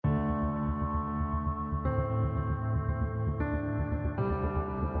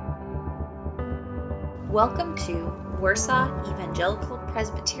Welcome to Warsaw Evangelical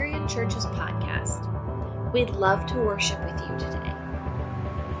Presbyterian Church's podcast. We'd love to worship with you today.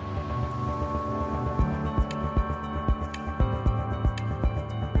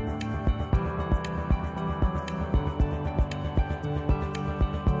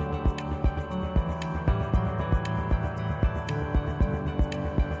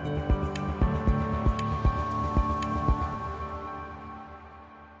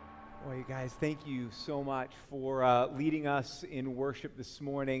 Thank you so much for leading us in worship this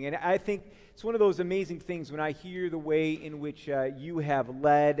morning. And I think it's one of those amazing things when I hear the way in which you have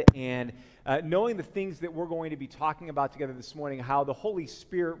led and knowing the things that we're going to be talking about together this morning, how the Holy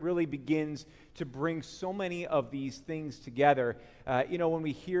Spirit really begins to bring so many of these things together. When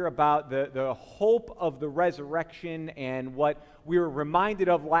we hear about the hope of the resurrection and what we were reminded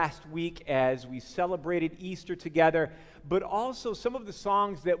of last week as we celebrated Easter together, but also some of the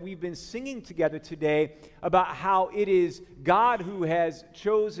songs that we've been singing together today about how it is God who has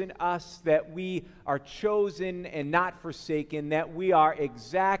chosen us, that we are chosen and not forsaken, that we are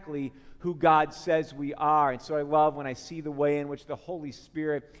exactly who God says we are. And so I love when I see the way in which the Holy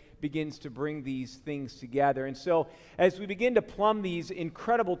Spirit begins to bring these things together. And so as we begin to plumb these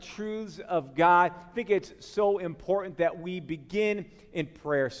incredible truths of God, I think it's so important that we begin in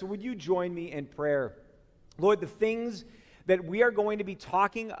prayer. So would you join me in prayer? Lord, the things that we are going to be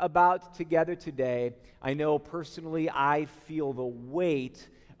talking about together today, I know personally I feel the weight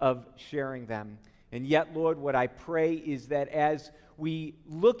of sharing them. And yet, Lord, what I pray is that as we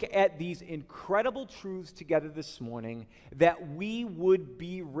look at these incredible truths together this morning, that we would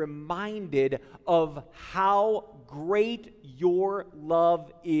be reminded of how great your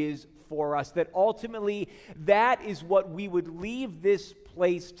love is for us, that ultimately that is what we would leave this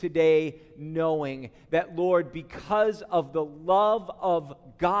place today knowing, that Lord, because of the love of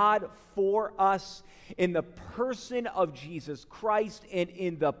God for us in the person of Jesus Christ and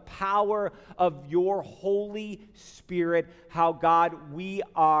in the power of your Holy Spirit, how God, we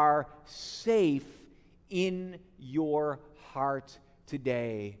are safe in your heart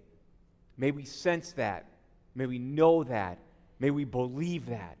today. May we sense that. May we know that. May we believe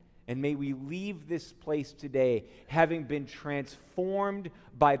that. And may we leave this place today having been transformed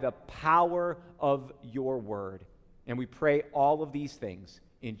by the power of your word. And we pray all of these things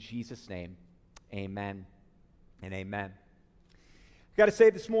in Jesus' name. Amen and amen. I've got to say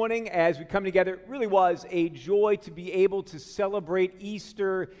this morning, as we come together, it really was a joy to be able to celebrate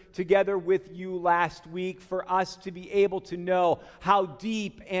Easter together with you last week, for us to be able to know how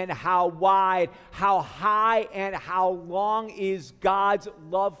deep and how wide, how high and how long is God's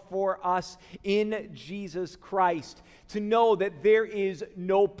love for us in Jesus Christ. To know that there is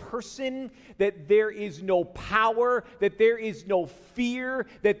no person, that there is no power, that there is no fear,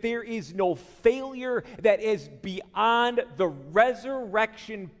 that there is no failure that is beyond the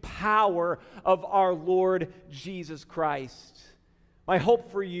resurrection power of our Lord Jesus Christ. My hope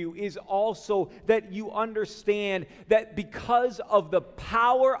for you is also that you understand that because of the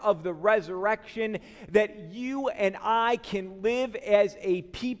power of the resurrection, that you and I can live as a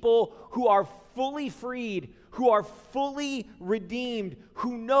people who are fully freed, who are fully redeemed,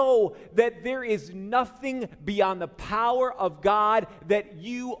 who know that there is nothing beyond the power of God, that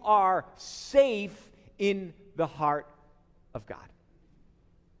you are safe in the heart of God.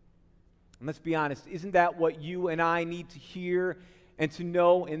 And let's be honest, isn't that what you and I need to hear and to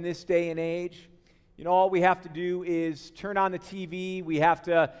know in this day and age? You know, all we have to do is turn on the TV, we have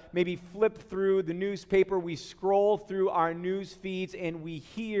to maybe flip through the newspaper, we scroll through our news feeds, and we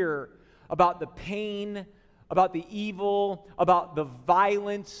hear about the pain, about the evil, about the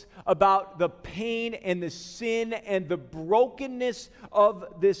violence, about the pain and the sin and the brokenness of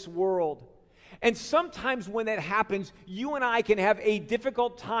this world. And sometimes when that happens, you and I can have a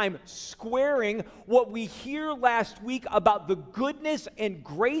difficult time squaring what we hear last week about the goodness and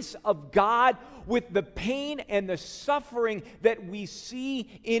grace of God with the pain and the suffering that we see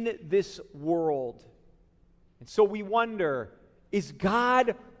in this world. And so we wonder, is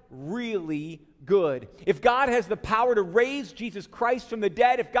God really good? If God has the power to raise Jesus Christ from the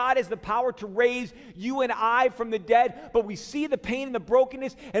dead, if God has the power to raise you and I from the dead, but we see the pain and the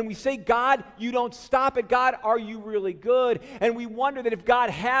brokenness and we say, God, you don't stop it. God, are you really good? And we wonder that if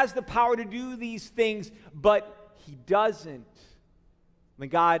God has the power to do these things, but he doesn't, then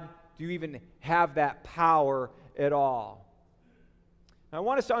God, do you even have that power at all? I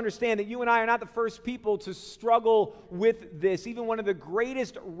want us to understand that you and I are not the first people to struggle with this. Even one of the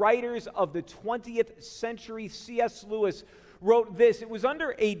greatest writers of the 20th century, C.S. Lewis, wrote this. It was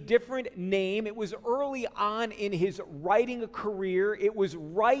under a different name. It was early on in his writing career. It was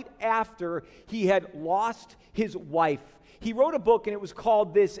right after he had lost his wife. He wrote a book, and it was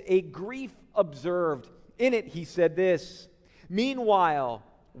called this, A Grief Observed. In it, he said this: "Meanwhile,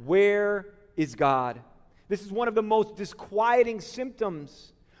 where is God?" This is one of the most disquieting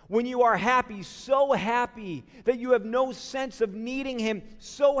symptoms. When you are happy, so happy that you have no sense of needing Him,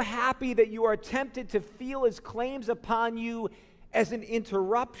 so happy that you are tempted to feel His claims upon you as an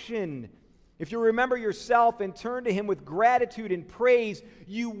interruption. If you remember yourself and turn to Him with gratitude and praise,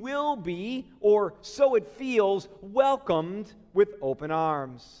 you will be, or so it feels, welcomed with open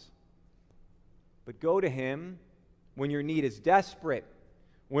arms. But go to Him when your need is desperate,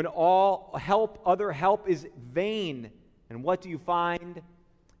 when all other help is vain. And what do you find?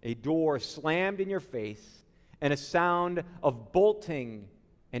 A door slammed in your face and a sound of bolting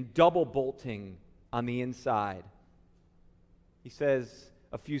and double bolting on the inside. He says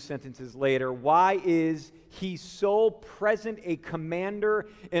a few sentences later, "Why is He so present a commander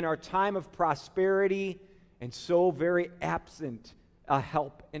in our time of prosperity and so very absent a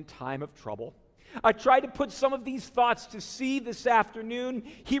help in time of trouble?" I tried to put some of these thoughts to sea this afternoon.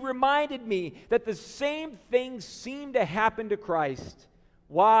 He reminded me that the same things seem to happen to Christ.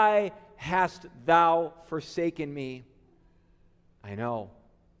 "Why hast thou forsaken me?" I know.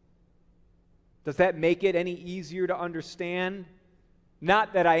 Does that make it any easier to understand?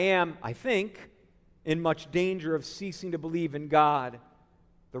 Not that I am, I think, in much danger of ceasing to believe in God.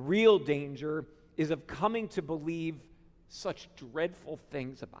 The real danger is of coming to believe such dreadful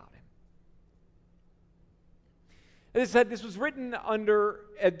things about Him. As I said, this was written under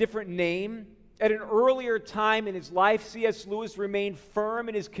a different name. At an earlier time in his life, C.S. Lewis remained firm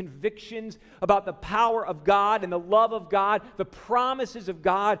in his convictions about the power of God and the love of God, the promises of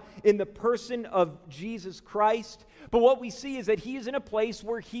God in the person of Jesus Christ. But what we see is that he is in a place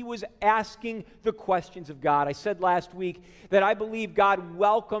where he was asking the questions of God. I said last week that I believe God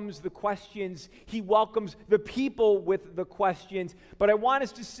welcomes the questions. He welcomes the people with the questions. But I want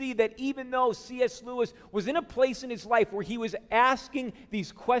us to see that even though C.S. Lewis was in a place in his life where he was asking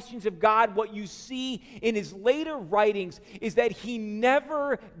these questions of God, what you see in his later writings is that he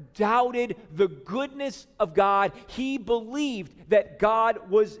never doubted the goodness of God. He believed that God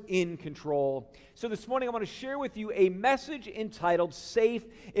was in control. So this morning I want to share with you a message entitled Safe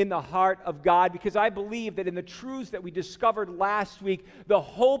in the Heart of God, because I believe that in the truths that we discovered last week, the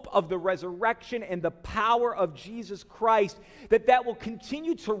hope of the resurrection and the power of Jesus Christ, that will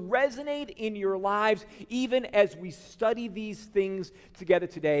continue to resonate in your lives even as we study these things together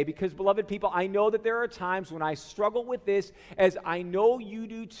today. Because, beloved people, I know that there are times when I struggle with this, as I know you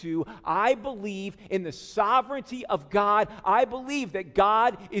do too. I believe in the sovereignty of God. I believe that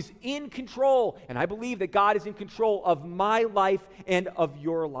God is in control. And I believe that God is in control of my life and of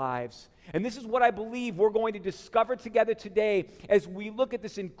your lives. And this is what I believe we're going to discover together today as we look at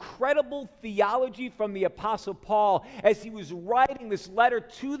this incredible theology from the Apostle Paul as he was writing this letter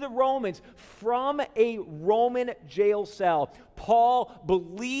to the Romans from a Roman jail cell. Paul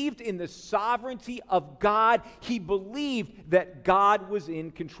believed in the sovereignty of God. He believed that God was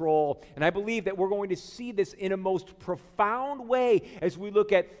in control. And I believe that we're going to see this in a most profound way as we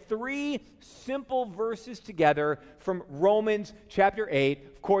look at three simple verses together from Romans chapter 8.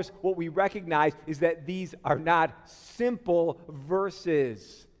 Of course, what we recognize is that these are not simple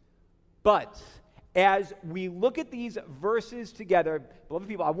verses. But as we look at these verses together, beloved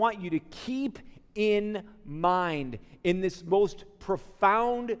people, I want you to keep in mind in this most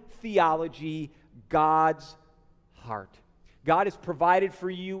profound theology, God's heart. God has provided for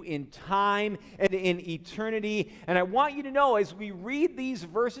you in time and in eternity. And I want you to know as we read these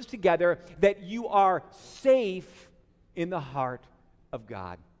verses together that you are safe in the heart of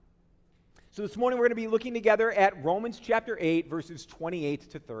God. So this morning we're going to be looking together at Romans chapter 8, verses 28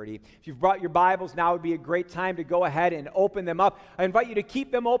 to 30. If you've brought your Bibles, now would be a great time to go ahead and open them up. I invite you to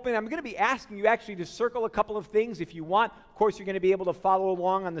keep them open. I'm going to be asking you actually to circle a couple of things if you want. Of course, you're going to be able to follow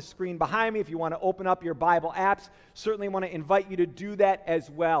along on the screen behind me. If you want to open up your Bible apps, certainly want to invite you to do that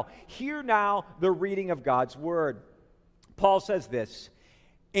as well. Hear now the reading of God's Word. Paul says this,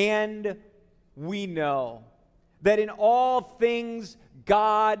 "And we know that in all things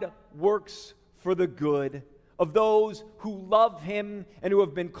God works for the good of those who love Him and who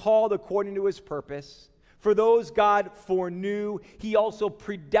have been called according to His purpose. For those God foreknew, He also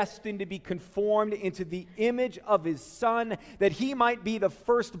predestined to be conformed into the image of His Son, that He might be the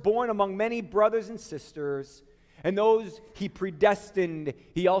firstborn among many brothers and sisters. And those He predestined,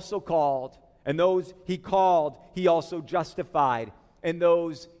 He also called. And those He called, He also justified. And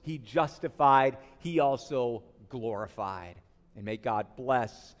those He justified, He also glorified." And may God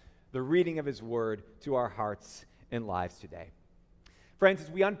bless the reading of his word to our hearts and lives today. Friends,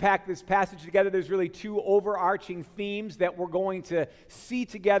 as we unpack this passage together, there's really two overarching themes that we're going to see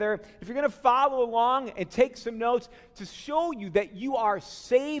together. If you're going to follow along and take some notes to show you that you are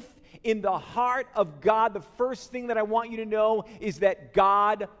safe in the heart of God, the first thing that I want you to know is that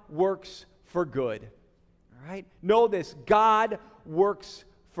God works for good. All right? Know this, God works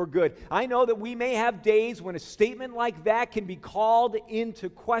for good. I know that we may have days when a statement like that can be called into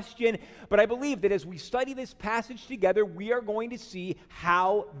question, but I believe that as we study this passage together, we are going to see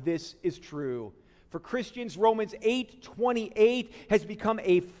how this is true. For Christians, Romans 8:28 has become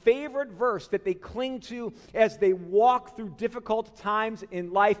a favorite verse that they cling to as they walk through difficult times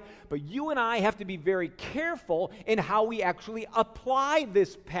in life. But you and I have to be very careful in how we actually apply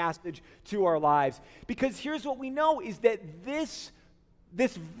this passage to our lives. Because here's what we know is that this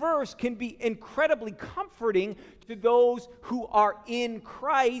verse can be incredibly comforting to those who are in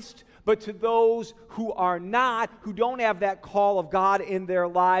Christ, but to those who are not, who don't have that call of God in their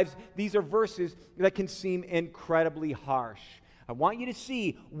lives, these are verses that can seem incredibly harsh. I want you to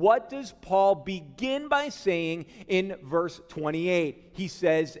see, what does Paul begin by saying in verse 28? He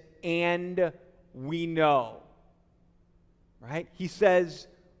says, and we know. Right? He says,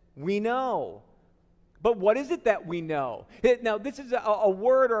 we know. But what is it that we know? Now, this is a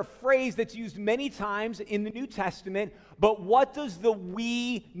word or a phrase that's used many times in the New Testament, but what does the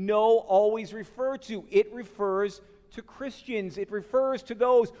we know always refer to? It refers to Christians. It refers to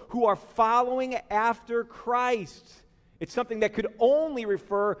those who are following after Christ. It's something that could only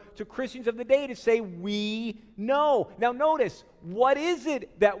refer to Christians of the day to say, we know. Now, notice, what is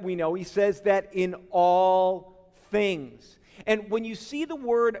it that we know? He says that in all things. And when you see the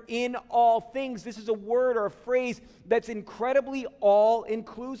word in all things, this is a word or a phrase that's incredibly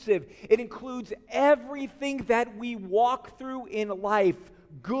all-inclusive. It includes everything that we walk through in life,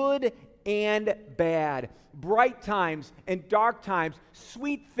 good and bad, bright times and dark times,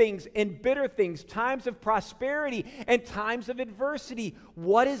 sweet things and bitter things, times of prosperity and times of adversity.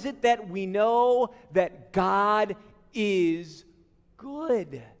 What is it that we know? That God is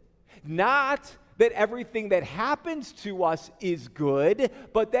good. Not that everything that happens to us is good,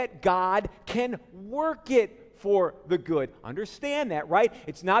 but that God can work it for the good. Understand that, right?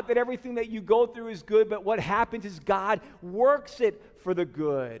 It's not that everything that you go through is good, but what happens is God works it for the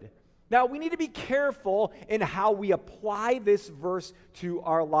good. Now, we need to be careful in how we apply this verse to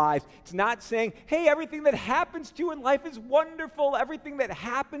our lives. It's not saying, hey, everything that happens to you in life is wonderful. Everything that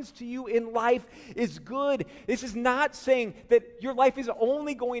happens to you in life is good. This is not saying that your life is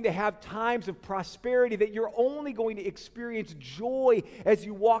only going to have times of prosperity, that you're only going to experience joy as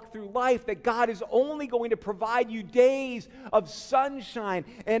you walk through life, that God is only going to provide you days of sunshine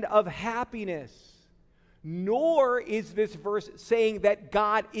and of happiness. Nor is this verse saying that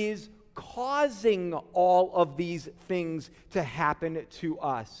God is causing all of these things to happen to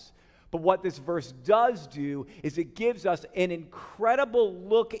us. But what this verse does do is it gives us an incredible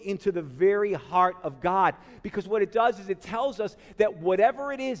look into the very heart of God. Because what it does is it tells us that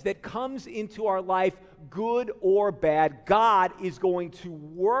whatever it is that comes into our life, good or bad, God is going to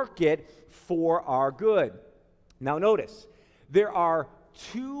work it for our good. Now notice, there are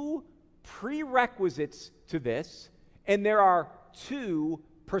two prerequisites to this, and there are two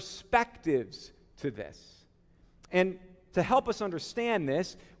perspectives to this. And to help us understand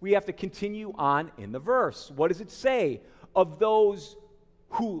this, we have to continue on in the verse. What does it say? Of those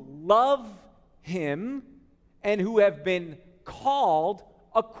who love him and who have been called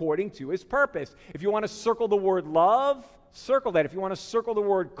according to his purpose. If you want to circle the word love, circle that. If you want to circle the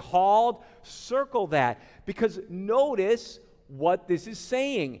word called, circle that. Because notice what this is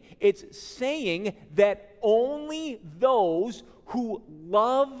saying. It's saying that only those who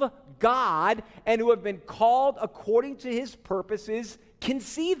love God and who have been called according to his purposes can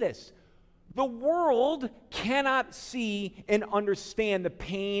see this. The world cannot see and understand the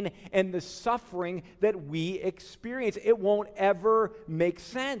pain and the suffering that we experience. It won't ever make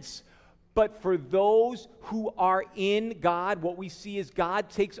sense. But for those who are in God, what we see is God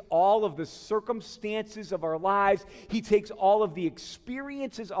takes all of the circumstances of our lives, he takes all of the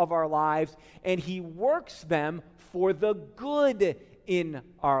experiences of our lives, and he works them for the good in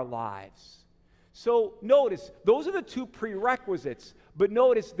our lives. So notice, those are the two prerequisites, but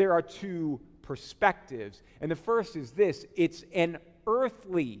notice there are two perspectives. And the first is this, it's an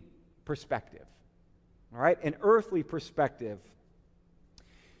earthly perspective. All right, an earthly perspective.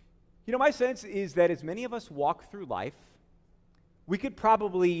 You know, my sense is that as many of us walk through life, we could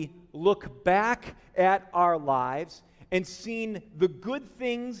probably look back at our lives and seen the good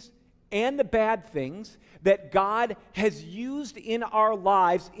things and the bad things that God has used in our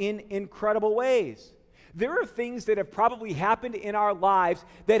lives in incredible ways. There are things that have probably happened in our lives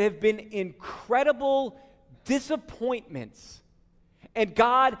that have been incredible disappointments. And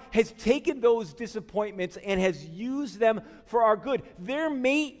God has taken those disappointments and has used them for our good. There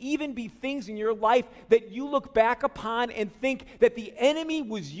may even be things in your life that you look back upon and think that the enemy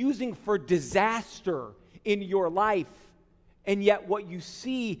was using for disaster in your life. And yet what you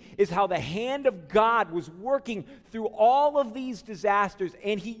see is how the hand of God was working through all of these disasters,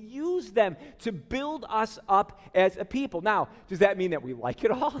 and he used them to build us up as a people. Now, does that mean that we like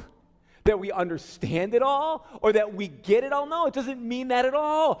it all? That we understand it all, or that we get it all? No, it doesn't mean that at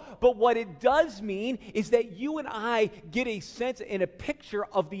all. But what it does mean is that you and I get a sense and a picture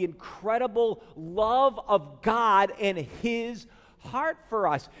of the incredible love of God and his heart for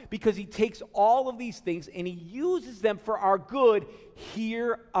us, because he takes all of these things and he uses them for our good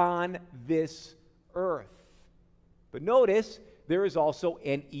here on this earth. But notice, there is also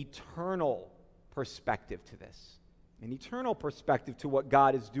an eternal perspective to this. An eternal perspective to what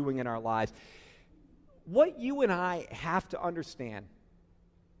God is doing in our lives. What you and I have to understand,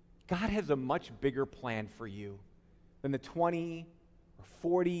 God has a much bigger plan for you than the 20 or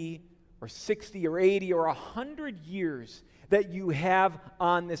 40 or 60 or 80 or 100 years that you have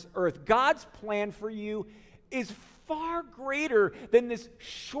on this earth. God's plan for you is far greater than this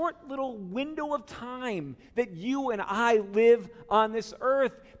short little window of time that you and I live on this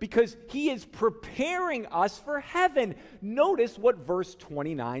earth, because he is preparing us for heaven. Notice what verse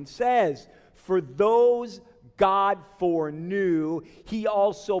 29 says. For those God foreknew, he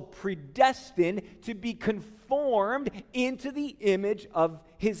also predestined to be conformed into the image of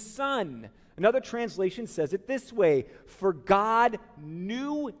his Son. Another translation says it this way: for God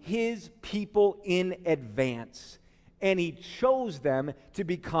knew his people in advance, and he chose them to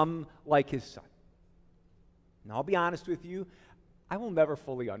become like his Son. Now, I'll be honest with you, I will never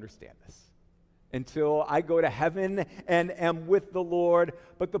fully understand this until I go to heaven and am with the Lord.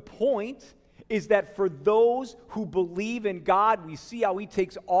 But the point is that for those who believe in God, we see how he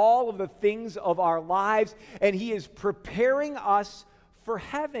takes all of the things of our lives and he is preparing us for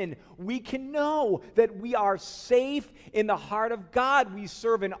heaven. We can know that we are safe in the heart of God. We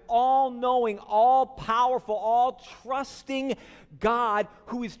serve an all-knowing, all-powerful, all-trusting God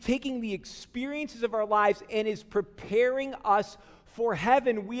who is taking the experiences of our lives and is preparing us for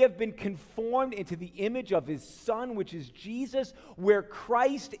heaven. We have been conformed into the image of his Son, which is Jesus. Where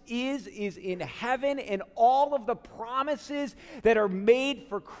Christ is in heaven, and all of the promises that are made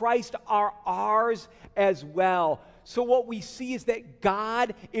for Christ are ours as well. So what we see is that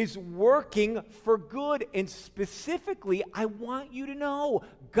God is working for good. And specifically, I want you to know,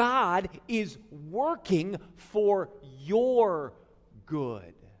 God is working for your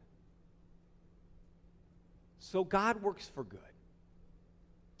good. So God works for good.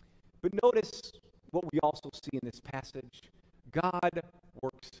 But notice what we also see in this passage. God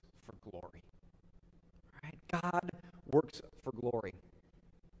works for glory. Right? God works for glory.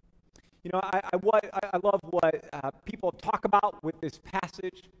 You know, I love what people talk about with this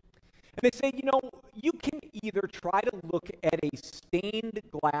passage. And they say, you know, you can either try to look at a stained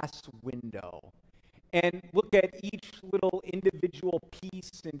glass window and look at each little individual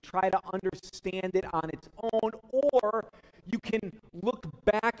piece and try to understand it on its own, or you can look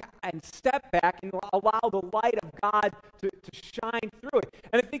back and step back and allow the light of God to shine through it.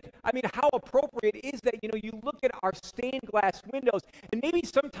 And I mean, how appropriate is that, you know, you look at our stained glass windows, and maybe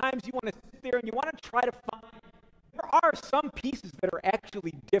sometimes you want to sit there and you want to try to find, there are some pieces that are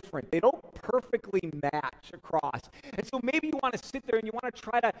actually different. They don't perfectly match across. And so maybe you want to sit there and you want to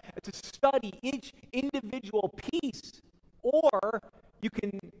try to study each individual piece. Or you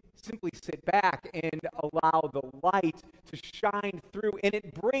can simply sit back and allow the light to shine through. And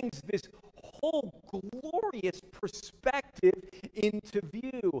it brings this whole glorious perspective into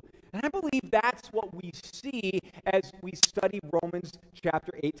view. And I believe that's what we see as we study Romans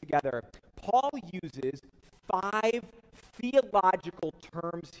chapter 8 together. Paul uses 5 theological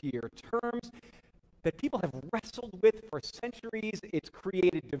terms here, terms that people have wrestled with for centuries. It's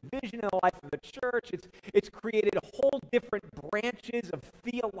created division in the life of the church. It's created whole different branches of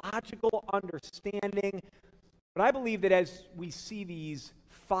theological understanding. But I believe that as we see these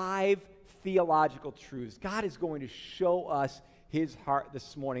 5 theological truths, God is going to show us his heart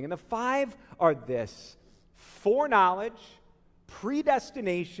this morning. And the 5 are this: foreknowledge,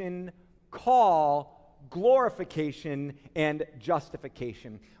 predestination, call, glorification, and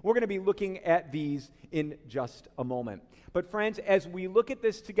justification. We're going to be looking at these in just a moment. But friends, as we look at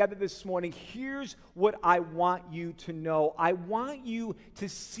this together this morning, here's what I want you to know. I want you to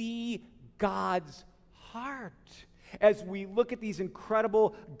see God's heart as we look at these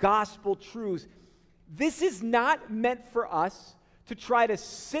incredible gospel truths. This is not meant for us to try to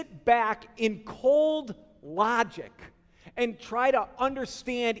sit back in cold logic and try to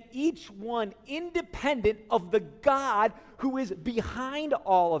understand each one independent of the God who is behind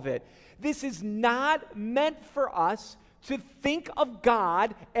all of it. This is not meant for us to think of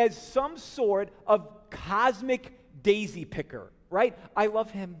God as some sort of cosmic daisy picker, right? I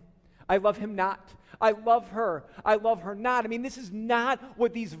love him not. I love her not. I mean, this is not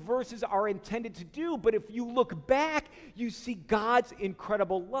what these verses are intended to do, but if you look back, you see God's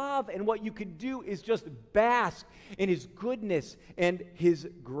incredible love, and what you can do is just bask in his goodness and his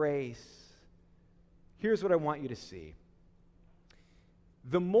grace. Here's what I want you to see.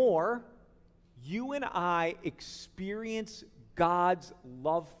 The more you and I experience God's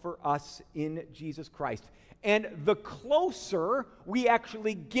love for us in Jesus Christ, and the closer we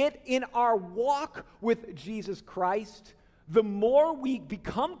actually get in our walk with Jesus Christ, the more we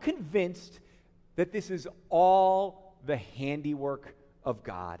become convinced that this is all the handiwork of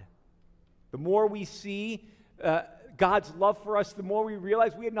God. The more we see God's love for us, the more we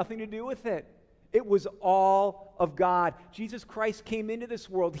realize we had nothing to do with it. It was all of God. Jesus Christ came into this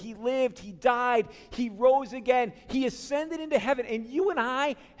world. He lived, he died, he rose again, he ascended into heaven, and you and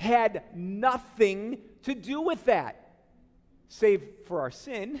I had nothing to do with that, save for our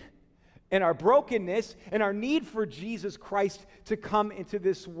sin and our brokenness and our need for Jesus Christ to come into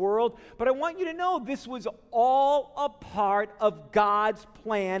this world. But I want you to know this was all a part of God's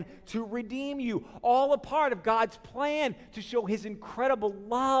plan to redeem you, all a part of God's plan to show his incredible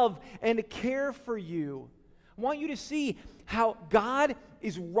love and care for you. I want you to see how God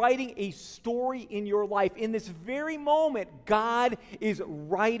is writing a story in your life. In this very moment, God is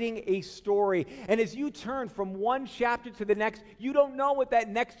writing a story. And as you turn from one chapter to the next, you don't know what that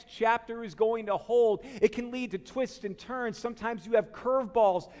next chapter is going to hold. It can lead to twists and turns. Sometimes you have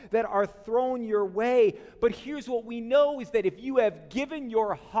curveballs that are thrown your way. But here's what we know is that if you have given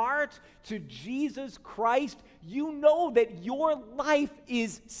your heart to Jesus Christ, you know that your life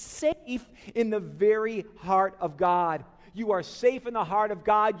is safe in the very heart of God. You are safe in the heart of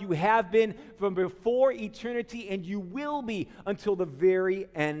God. You have been from before eternity, and you will be until the very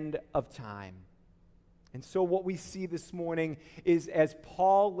end of time. And so what we see this morning is as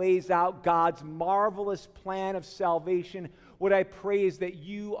Paul lays out God's marvelous plan of salvation, what I pray is that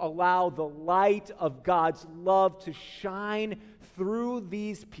you allow the light of God's love to shine through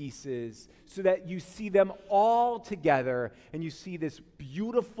these pieces so that you see them all together and you see this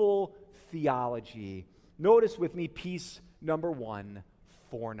beautiful theology. Notice with me piece number 1,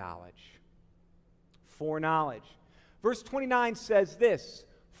 foreknowledge. Foreknowledge. Verse 29 says this,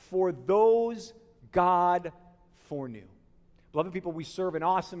 for those God foreknew. Beloved people, we serve an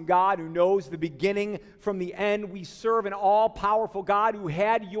awesome God who knows the beginning from the end. We serve an all-powerful God who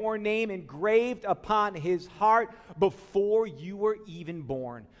had your name engraved upon his heart before you were even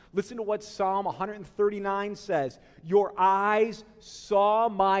born. Listen to what Psalm 139 says. Your eyes saw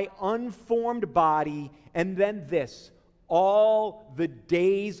my unformed body, and then this, all the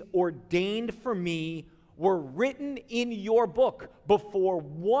days ordained for me were written in your book before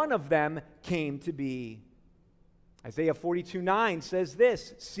one of them came to be. Isaiah 42:9 says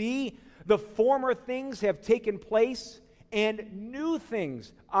this, see, the former things have taken place, and new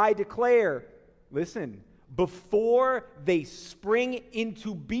things I declare. Listen, before they spring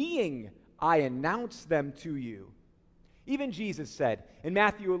into being, I announce them to you. Even Jesus said in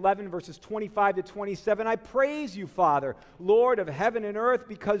Matthew 11, verses 25 to 27, I praise you, Father, Lord of heaven and earth,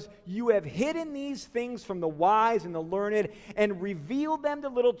 because you have hidden these things from the wise and the learned and revealed them to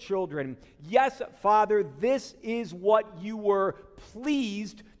little children. Yes, Father, this is what you were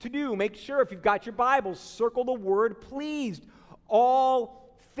pleased to do. Make sure if you've got your Bible, circle the word pleased.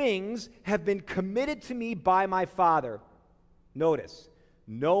 All things have been committed to me by my Father. Notice,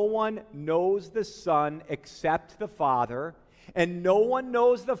 no one knows the Son except the Father, and no one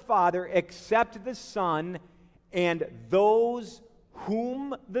knows the Father except the Son, and those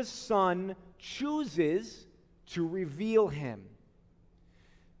whom the Son chooses to reveal him.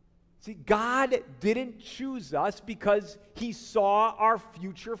 See, God didn't choose us because he saw our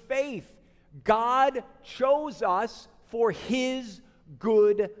future faith. God chose us for his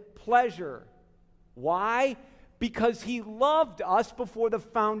good pleasure. Why? because he loved us before the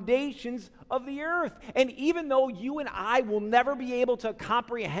foundations of the earth. And even though you and I will never be able to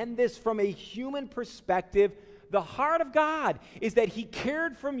comprehend this from a human perspective, the heart of God is that he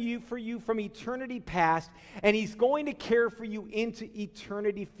cared for you from eternity past, and he's going to care for you into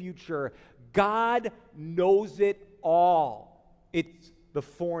eternity future. God knows it all. It's the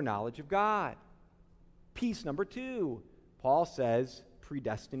foreknowledge of God. Piece number 2, Paul says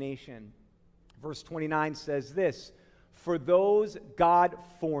predestination. Verse 29 says this, for those God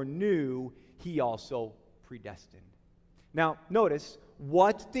foreknew, he also predestined. Now, notice,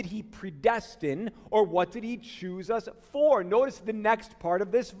 what did he predestine, or what did he choose us for? Notice the next part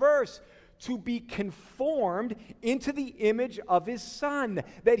of this verse. To be conformed into the image of his Son,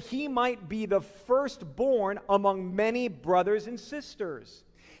 that he might be the firstborn among many brothers and sisters.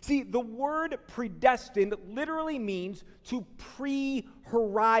 See, the word predestined literally means to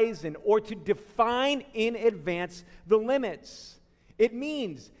pre-horizon, or to define in advance the limits. It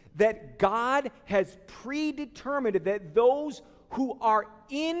means that God has predetermined that those who are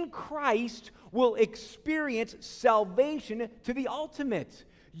in Christ will experience salvation to the ultimate.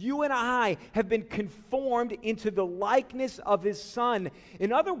 You and I have been conformed into the likeness of his Son.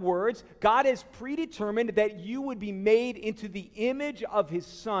 In other words, God has predetermined that you would be made into the image of his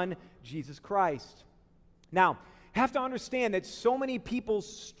Son, Jesus Christ. Now, have to understand that so many people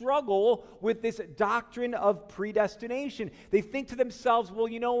struggle with this doctrine of predestination. They think to themselves, well,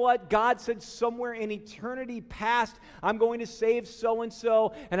 you know what? God said somewhere in eternity past, I'm going to save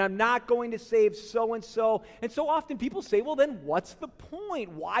so-and-so, and I'm not going to save so-and-so. And so often people say, well, then what's the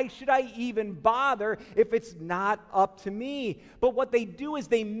point? Why should I even bother if it's not up to me? But what they do is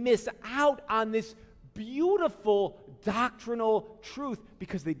they miss out on this beautiful doctrinal truth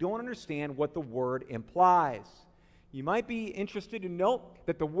because they don't understand what the word implies. You might be interested to note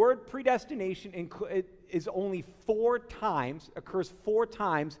that the word predestination occurs 4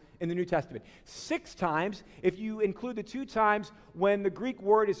 times in the New Testament. 6 times if you include the 2 times when the Greek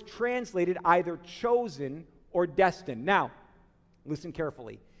word is translated either chosen or destined. Now, listen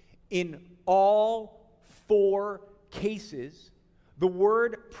carefully. In all 4 cases, the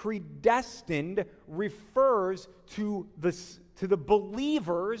word predestined refers to the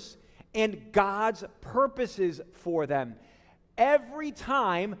believers and God's purposes for them. Every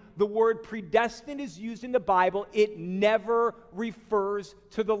time the word predestined is used in the Bible, it never refers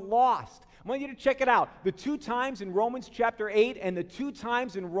to the lost. I want you to check it out. The 2 times in Romans chapter 8 and the 2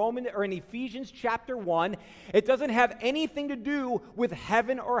 times in Ephesians chapter 1, it doesn't have anything to do with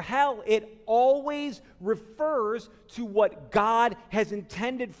heaven or hell. It always refers to what God has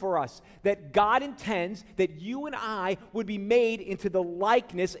intended for us. That God intends that you and I would be made into the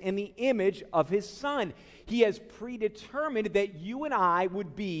likeness and the image of his Son. He has predetermined that you and I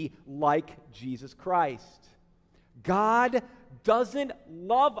would be like Jesus Christ. God doesn't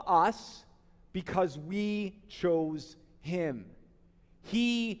love us because we chose him.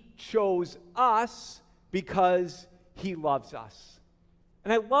 He chose us because he loves us.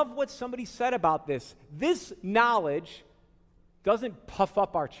 And I love what somebody said about this. This knowledge doesn't puff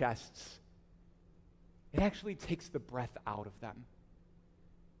up our chests. It actually takes the breath out of them.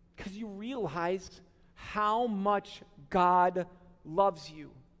 Because you realize how much God loves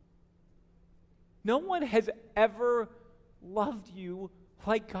you. No one has ever loved you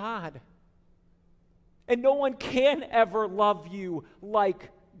like God. And no one can ever love you like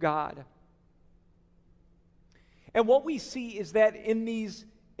God. And what we see is that in these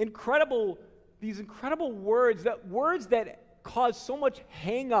incredible words, that cause so much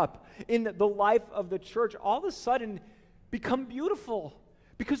hang-up in the life of the church, all of a sudden become beautiful.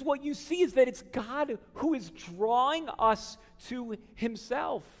 Because what you see is that it's God who is drawing us to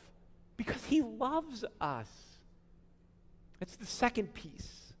himself because he loves us. That's the second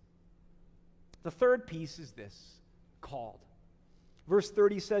piece. The third piece is this, called. Verse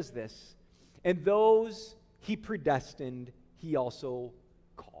 30 says this, and those he predestined, he also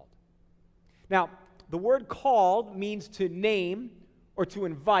called. Now, the word called means to name or to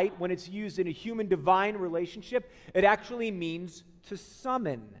invite. When it's used in a human-divine relationship, it actually means to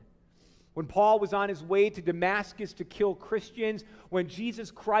summon. When Paul was on his way to Damascus to kill Christians, when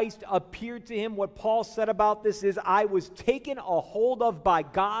Jesus Christ appeared to him, what Paul said about this is, I was taken a hold of by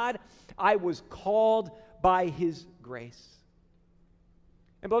God. I was called by his grace.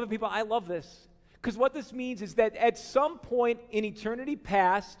 And beloved people, I love this. Because what this means is that at some point in eternity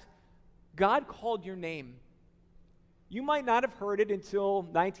past, God called your name. You might not have heard it until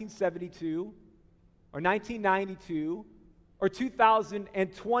 1972 or 1992 or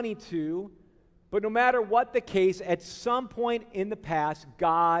 2022, but no matter what the case, at some point in the past,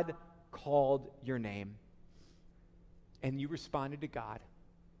 God called your name. and you responded to God.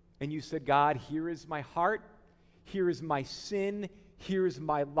 And you said, God, here is my heart, here is my sin, here is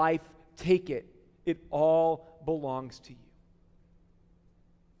my life. Take it. It all belongs to you.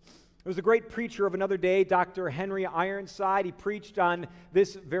 There was a great preacher of another day, Dr. Henry Ironside. He preached on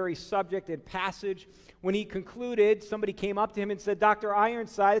this very subject and passage. When he concluded, somebody came up to him and said, Dr.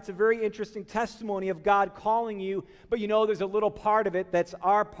 Ironside, it's a very interesting testimony of God calling you, but you know there's a little part of it that's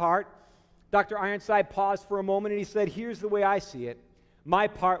our part. Dr. Ironside paused for a moment and he said, here's the way I see it. My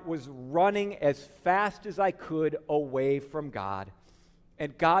part was running as fast as I could away from God,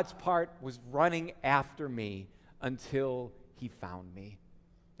 and God's part was running after me until he found me.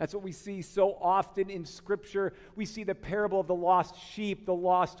 That's what we see so often in Scripture. We see the parable of the lost sheep, the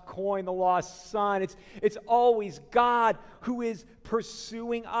lost coin, the lost son. It's always God who is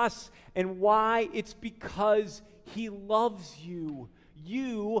pursuing us. And why? It's because he loves you.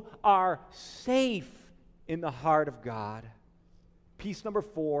 You are safe in the heart of God. Piece number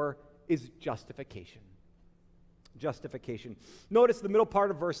 4 is justification. Justification. Notice the middle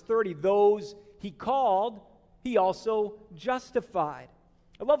part of verse 30. Those he called, he also justified.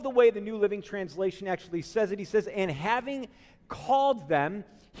 I love the way the New Living Translation actually says it. He says, and having called them,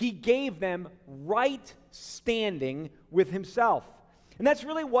 he gave them right standing with himself. And that's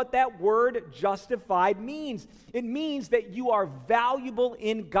really what that word justified means. It means that you are valuable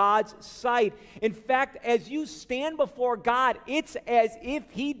in God's sight. In fact, as you stand before God, it's as if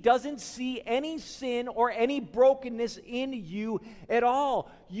he doesn't see any sin or any brokenness in you at all.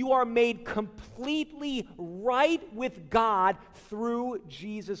 You are made completely right with God through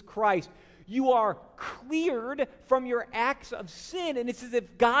Jesus Christ. You are cleared from your acts of sin, and it's as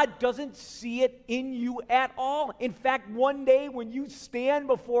if God doesn't see it in you at all. In fact, one day when you stand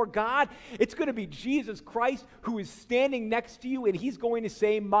before God, it's going to be Jesus Christ who is standing next to you, and he's going to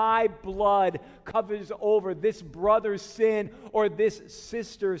say, my blood covers over this brother's sin or this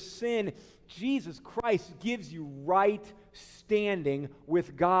sister's sin. Jesus Christ gives you right standing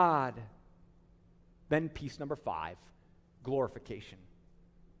with God. Then piece number 5, glorification.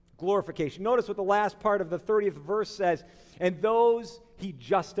 Glorification. Notice what the last part of the 30th verse says. And those he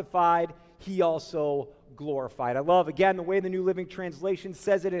justified, he also glorified. I love, again, the way the New Living Translation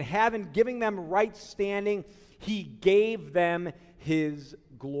says it. And having given them right standing, he gave them his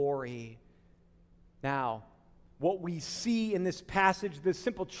glory. Now, what we see in this passage, the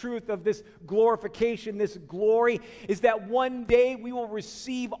simple truth of this glorification, this glory, is that one day we will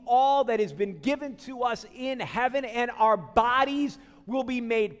receive all that has been given to us in heaven, and our bodies will be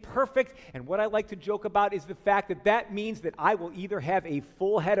made perfect. And what I like to joke about is the fact that that means that I will either have a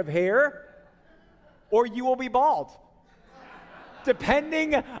full head of hair or you will be bald,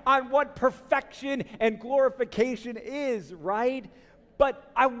 depending on what perfection and glorification is, right? But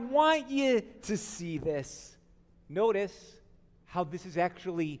I want you to see this. Notice how this is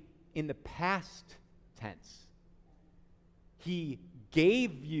actually in the past tense. He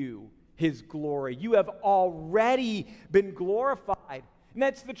gave you his glory. You have already been glorified. And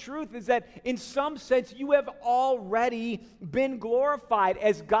that's the truth, is that in some sense you have already been glorified.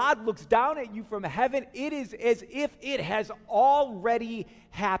 As God looks down at you from heaven, it is as if it has already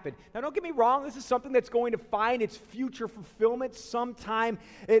happened. Now don't get me wrong, this is something that's going to find its future fulfillment sometime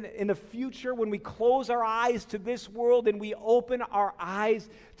in the future when we close our eyes to this world and we open our eyes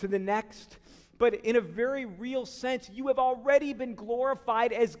to the next. But in a very real sense, you have already been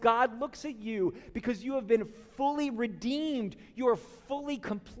glorified as God looks at you, because you have been fully redeemed. You are fully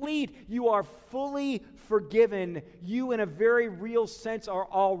complete. You are fully forgiven. You, in a very real sense, are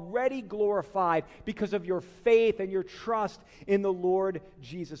already glorified because of your faith and your trust in the Lord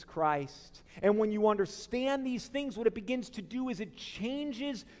Jesus Christ. And when you understand these things, what it begins to do is it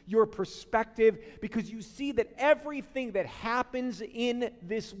changes your perspective, because you see that everything that happens in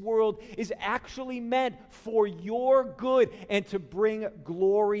this world is actually meant for your good and to bring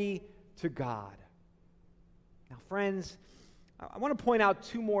glory to God. Now, friends, I want to point out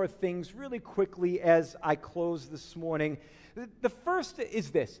 2 more things really quickly as I close this morning. The first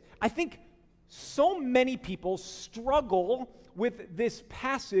is this. I think so many people struggle with this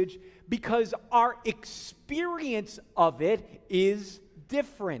passage because our experience of it is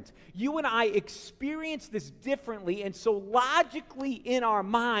different. You and I experience this differently, and so logically in our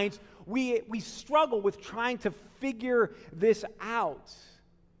minds, we struggle with trying to figure this out.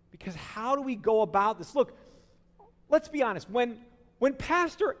 Because how do we go about this? Look, let's be honest. When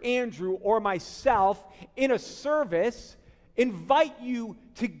Pastor Andrew or myself in a service invite you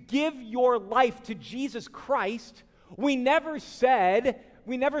to give your life to Jesus Christ, we never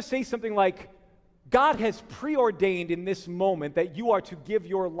say something like, God has preordained in this moment that you are to give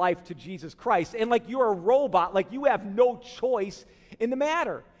your life to Jesus Christ. And like you're a robot, like you have no choice in the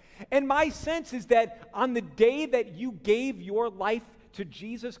matter. And my sense is that on the day that you gave your life to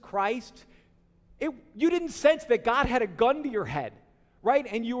Jesus Christ, you didn't sense that God had a gun to your head, right?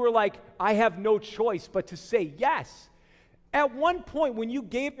 And you were like, I have no choice but to say yes. At one point when you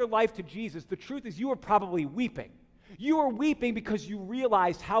gave your life to Jesus, the truth is you were probably weeping. You were weeping because you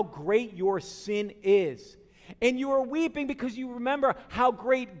realized how great your sin is. And you are weeping because you remember how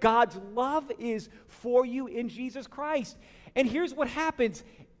great God's love is for you in Jesus Christ. And here's what happens.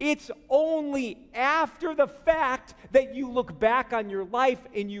 It's only after the fact that you look back on your life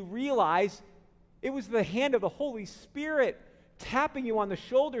and you realize it was the hand of the Holy Spirit tapping you on the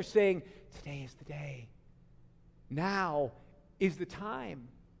shoulder saying, today is the day. Now is the time.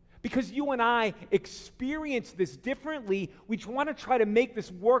 Because you and I experience this differently, we want to try to make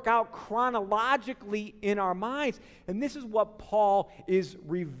this work out chronologically in our minds. And this is what Paul is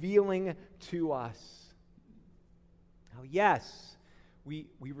revealing to us. Now, yes, we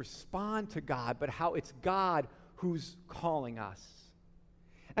respond to God, but how it's God who's calling us.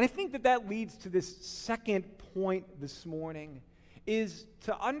 And I think that leads to this second point this morning, is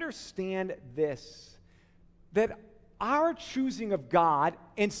to understand this, that our choosing of God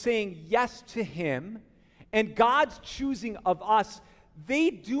and saying yes to Him and God's choosing of us,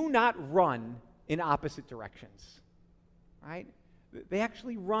 they do not run in opposite directions, right? They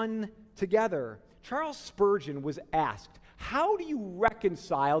actually run together. Charles Spurgeon was asked, how do you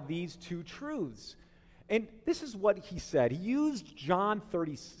reconcile these two truths? And this is what he said. He used John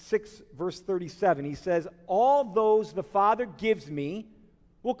 36, verse 37. He says, all those the Father gives me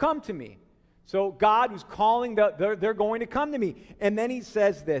will come to me. So God who's calling, they're going to come to me. And then he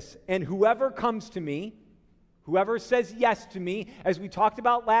says this, and whoever comes to me, whoever says yes to me, as we talked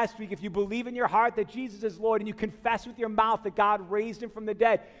about last week, if you believe in your heart that Jesus is Lord and you confess with your mouth that God raised him from the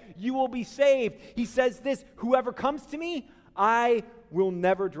dead, you will be saved. He says this, whoever comes to me, I will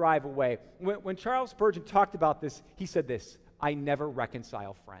never drive away. When Charles Spurgeon talked about this, he said this, I never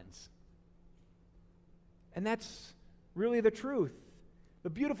reconcile friends. And that's really the truth. The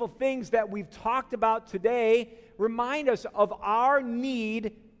beautiful things that we've talked about today remind us of our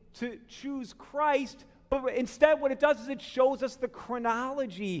need to choose Christ, but instead what it does is it shows us the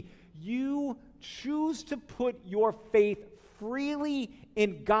chronology. You choose to put your faith freely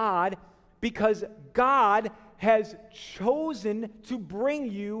in God because God has chosen to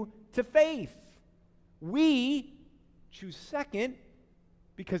bring you to faith. We choose second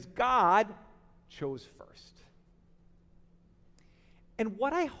because God chose first. And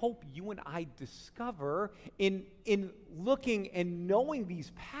what I hope you and I discover in looking and knowing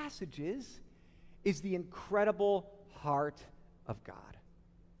these passages is the incredible heart of God.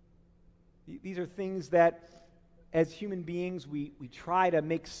 These are things that as human beings we try to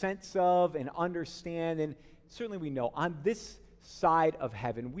make sense of and understand, and certainly we know on this side of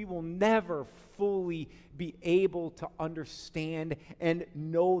heaven we will never fully be able to understand and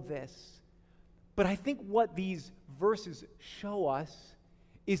know this. But I think what these verses show us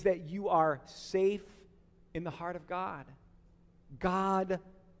is that you are safe in the heart of God. God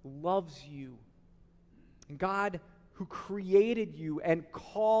loves you. And God who created you and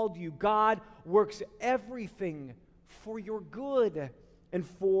called you, God works everything for your good and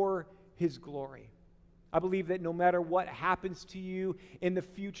for His glory. I believe that no matter what happens to you in the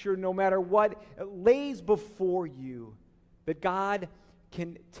future, no matter what lays before you, that God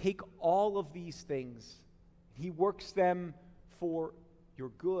can take all of these things. He works them for your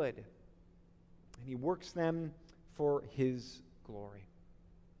good, and He works them for His glory.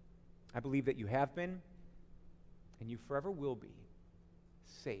 I believe that you have been, and you forever will be,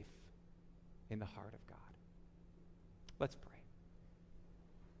 safe in the heart of God. Let's pray.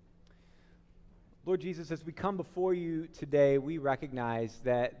 Lord Jesus, as we come before you today, we recognize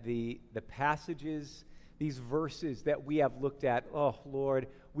that the passages, these verses that we have looked at, oh Lord,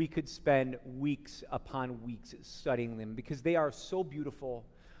 we could spend weeks upon weeks studying them because they are so beautiful.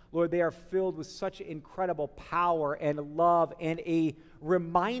 Lord, they are filled with such incredible power and love and a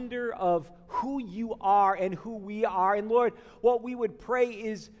reminder of who you are and who we are. And Lord, what we would pray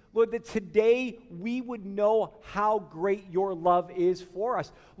is, Lord, that today we would know how great your love is for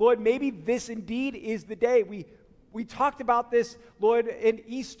us. Lord, maybe this indeed is the day. We talked about this, Lord, in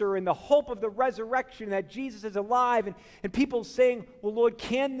Easter and the hope of the resurrection, that Jesus is alive, and people saying, well, Lord,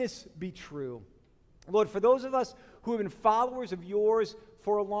 can this be true? Lord, for those of us who have been followers of yours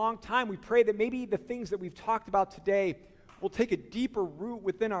for a long time, we pray that maybe the things that we've talked about today will take a deeper root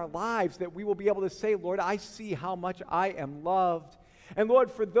within our lives, that we will be able to say, Lord, I see how much I am loved. And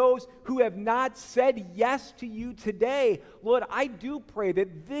Lord, for those who have not said yes to you today, Lord, I do pray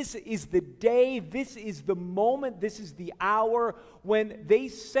that this is the day, this is the moment, this is the hour when they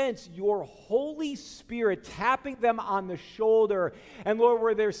sense your Holy Spirit tapping them on the shoulder. And Lord,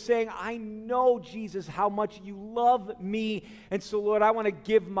 where they're saying, I know, Jesus, how much you love me. And so, Lord, I want to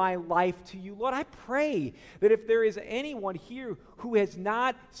give my life to you. Lord, I pray that if there is anyone here who has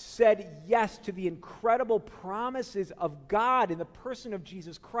not said yes to the incredible promises of God in the person of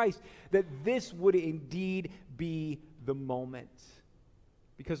Jesus Christ, that this would indeed be the moment.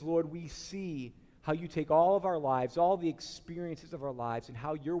 Because, Lord, we see how you take all of our lives, all the experiences of our lives, and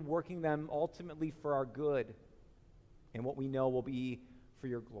how you're working them ultimately for our good and what we know will be for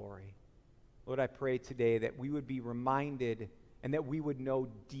your glory. Lord, I pray today that we would be reminded and that we would know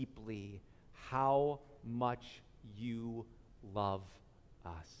deeply how much you love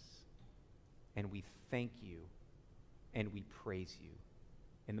us. And we thank you and we praise you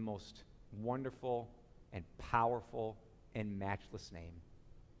in the most wonderful and powerful and matchless name,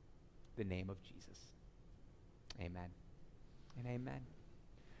 the name of Jesus. Amen and amen.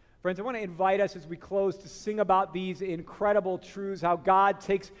 Friends, I want to invite us as we close to sing about these incredible truths, how God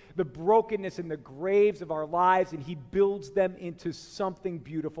takes the brokenness and the graves of our lives and he builds them into something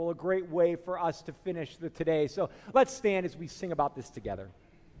beautiful, a great way for us to finish the today. So let's stand as we sing about this together.